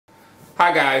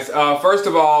Hi guys, first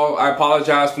of all, I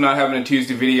apologize for not having a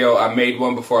Tuesday video. I made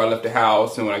one before I left the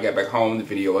house, and when I got back home the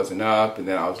video wasn't up, and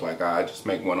then I was like, I just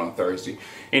make one on Thursday.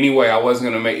 Anyway, if I was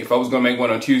gonna make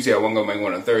one on Tuesday, I wasn't gonna make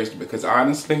one on Thursday because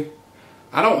honestly,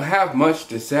 I don't have much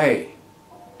to say.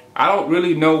 I don't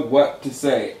really know what to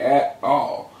say at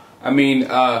all. I mean,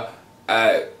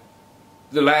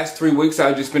 the last 3 weeks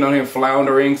I've just been on here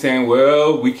floundering saying,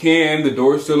 well, we can, the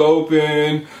door's still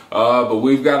open, but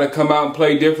we've got to come out and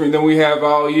play different than we have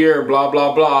all year, blah,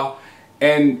 blah, blah.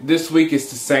 And this week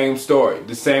it's the same story,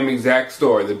 the same exact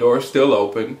story. The door's still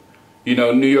open. You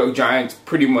know, New York Giants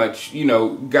pretty much, you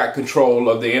know, got control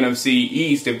of the NFC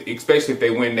East, especially if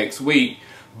they win next week.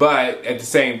 But at the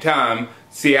same time,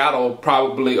 Seattle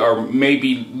probably are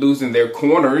maybe losing their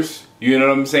corners, you know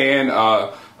what I'm saying?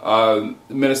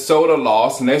 Minnesota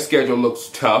lost, and their schedule looks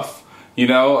tough. You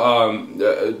know,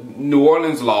 New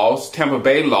Orleans lost, Tampa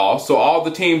Bay lost. So all the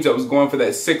teams that was going for that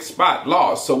 6th spot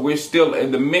lost. So we're still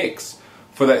in the mix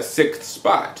for that 6th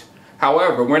spot.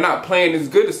 However, we're not playing as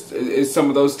good as some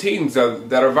of those teams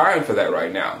that are vying for that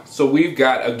right now. So we've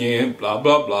got, again, blah,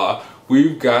 blah, blah.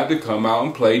 We've got to come out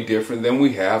and play different than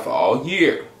we have all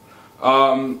year.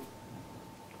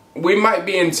 We might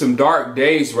be in some dark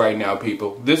days right now,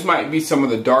 people. This might be some of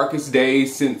the darkest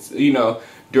days since, you know,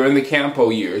 during the Campo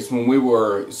years when we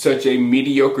were such a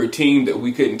mediocre team that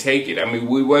we couldn't take it. I mean,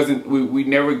 we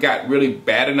never got really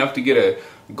bad enough to get a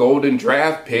golden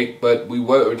draft pick, but we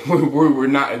were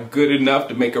not good enough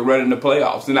to make a run in the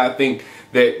playoffs. And I think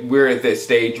that we're at that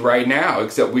stage right now,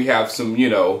 except we have some, you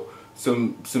know,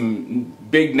 some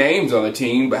big names on the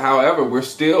team. But however, we're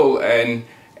still an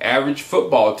average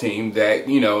football team that,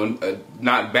 you know,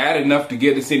 not bad enough to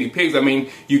get us any picks. I mean,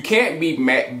 you can't be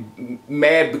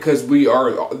mad because we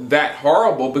are that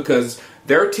horrible, because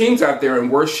there are teams out there in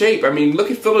worse shape. I mean, look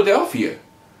at Philadelphia.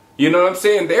 You know what I'm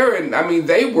saying?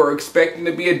 They were expecting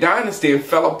to be a dynasty and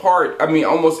fell apart, I mean,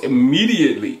 almost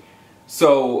immediately.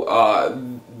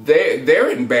 So they're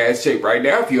in bad shape right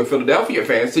now if you're a Philadelphia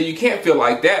fan. So you can't feel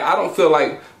like that. I don't feel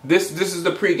like this is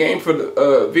the pregame for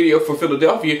the video for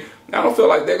Philadelphia. I don't feel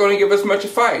like they're going to give us much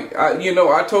of a fight. You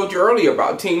know, I told you earlier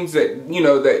about teams that, you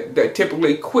know, that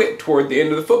typically quit toward the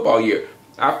end of the football year.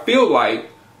 I feel like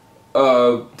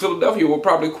Philadelphia will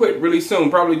probably quit really soon,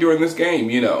 probably during this game,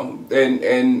 you know,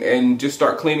 and just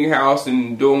start cleaning house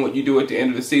and doing what you do at the end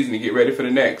of the season to get ready for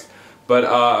the next.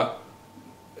 But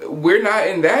we're not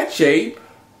in that shape.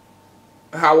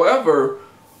 However,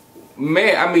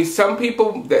 man, I mean, some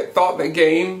people that thought the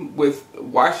game with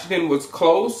Washington was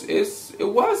close, it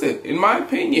wasn't. In my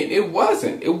opinion, it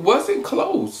wasn't. It wasn't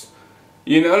close.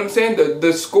 You know what I'm saying?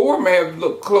 The score may have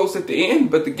looked close at the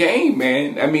end, but the game,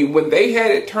 man, I mean, when they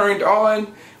had it turned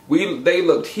on, they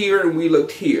looked here and we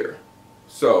looked here.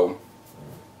 So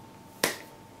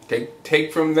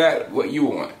take from that what you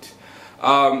want.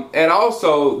 And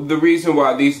also, the reason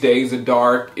why these days are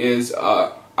dark is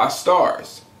our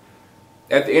stars.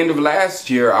 At the end of last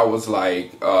year, I was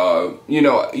like, you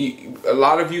know, a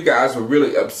lot of you guys were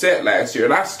really upset last year.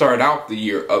 And I started out the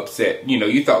year upset. You know,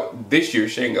 you thought this year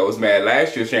Shango was mad.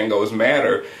 Last year Shango was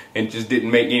madder and just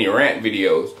didn't make any rant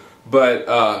videos.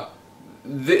 But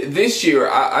this year,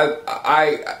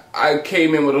 I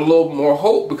came in with a little more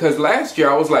hope, because last year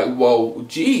I was like, whoa,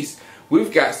 geez,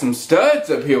 we've got some studs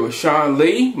up here with Sean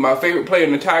Lee, my favorite player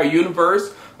in the entire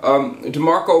universe,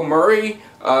 DeMarco Murray,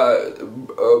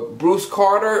 Bruce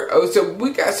Carter. So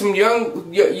we got some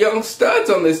young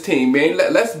studs on this team, man.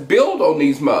 Let's build on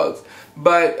these mugs.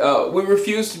 But we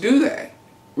refuse to do that.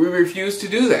 We refuse to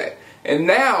do that. And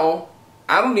now,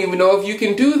 I don't even know if you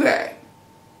can do that.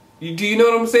 Do you know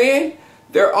what I'm saying?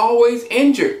 They're always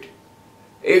injured.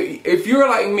 If you're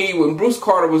like me, when Bruce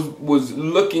Carter was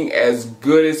looking as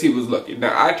good as he was looking,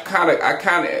 now I kind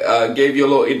of gave you a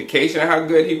little indication of how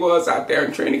good he was out there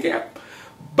in training camp,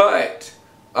 but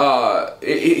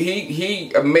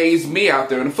he amazed me out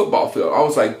there in the football field. I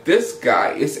was like, this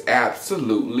guy is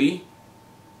absolutely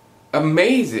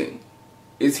amazing.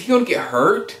 Is he gonna get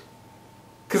hurt?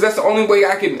 Because that's the only way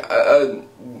I can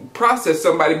process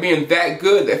somebody being that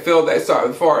good, that fell that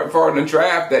far in the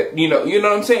draft. That you know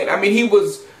what I'm saying. I mean, he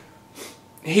was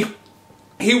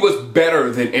better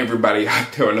than everybody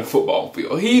out there on the football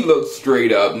field. He looked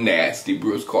straight up nasty.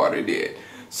 Bruce Carter did.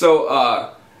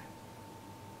 So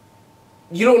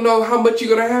you don't know how much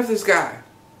you're gonna have this guy.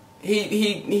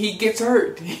 He gets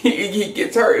hurt. he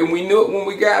gets hurt, and we knew it when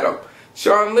we got him.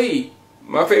 Sean Lee,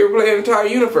 my favorite player in the entire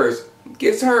universe,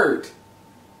 gets hurt.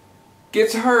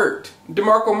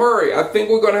 DeMarco Murray, I think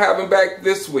we're going to have him back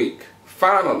this week,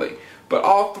 finally. But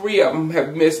all three of them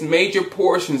have missed major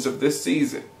portions of this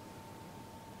season.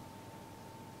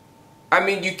 I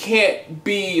mean, you can't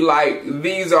be like,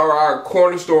 these are our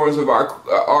cornerstones of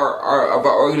our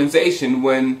organization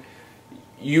when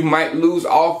you might lose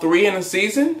all 3 in a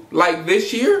season, like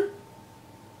this year.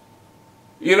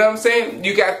 You know what I'm saying?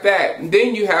 You got that. And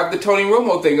then you have the Tony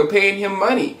Romo thing of paying him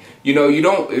money. You know, you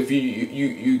don't, if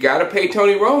you gotta pay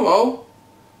Tony Romo.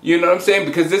 You know what I'm saying?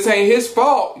 Because this ain't his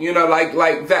fault. You know, like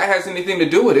that has anything to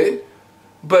do with it.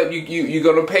 But you're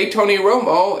gonna pay Tony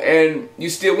Romo, and you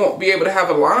still won't be able to have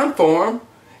a line for him.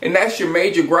 And that's your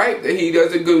major gripe, that he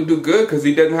doesn't do good because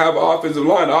he doesn't have an offensive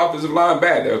line. The offensive line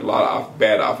bad. There's a lot of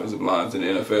bad offensive lines in the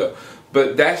NFL.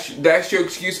 But that's your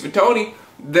excuse for Tony.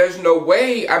 There's no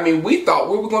way. I mean, we thought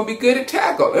we were going to be good at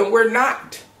tackle, and we're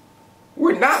not.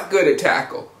 We're not good at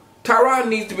tackle. Tyron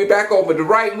needs to be back over the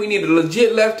right. We need a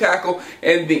legit left tackle,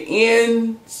 and the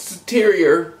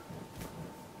interior,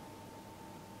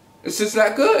 it's just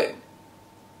not good.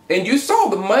 And you saw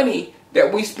the money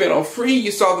that we spent on Free. You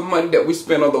saw the money that we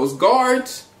spent on those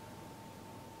guards.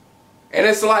 And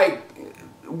it's like,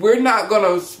 we're not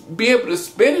going to be able to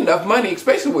spend enough money,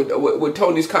 especially with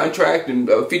Tony's contract and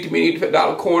 $50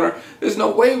 million corner. There's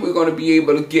no way we're going to be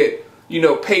able to get, you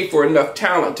know, pay for enough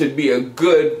talent to be a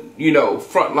good, you know,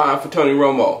 front line for Tony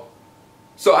Romo.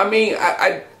 So, I mean,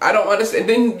 I don't understand.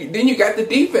 Then you got the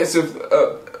defensive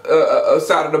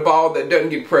side of the ball that doesn't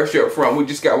get pressure up front. We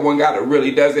just got one guy that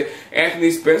really does it.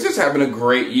 Anthony Spencer's having a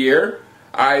great year.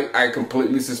 I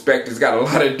completely suspect it's got a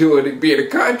lot to do with it being a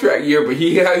contract year, but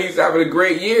he's having a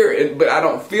great year. But I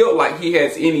don't feel like he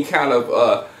has any kind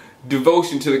of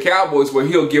devotion to the Cowboys where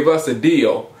he'll give us a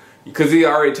deal, because he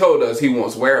already told us he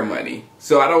wants wear money.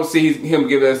 So I don't see him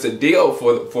giving us a deal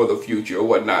for the future or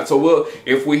whatnot. So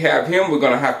if we have him, we're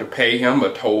going to have to pay him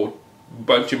a total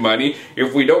bunch of money.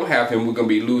 If we don't have him, we're going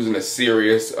to be losing a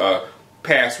serious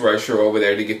pass rusher over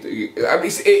there to get the. I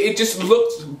mean, it just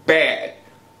looks bad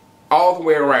all the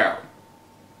way around.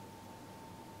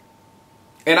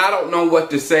 And I don't know what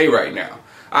to say right now.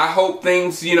 I hope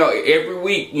things, you know, every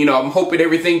week, you know, I'm hoping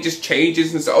everything just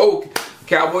changes and so, oh,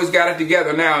 Cowboys got it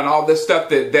together now, and all this stuff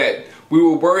that we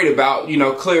were worried about, you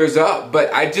know, clears up.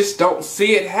 But I just don't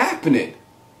see it happening.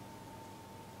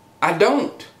 I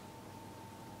don't.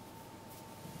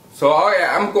 So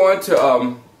I'm going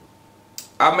to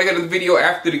I'll make another video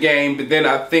after the game, but then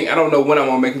I don't know when I'm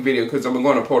gonna make a video, because I'm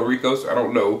going to Puerto Rico, so I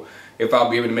don't know if I'll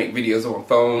be able to make videos on my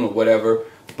phone or whatever.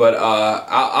 But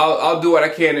I'll do what I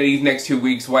can in these next 2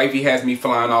 weeks. Wifey has me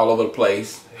flying all over the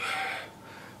place,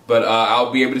 but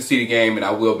I'll be able to see the game, and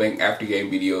I will make after game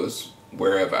videos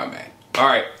wherever I'm at. All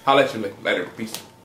right, I'll let you later. Peace.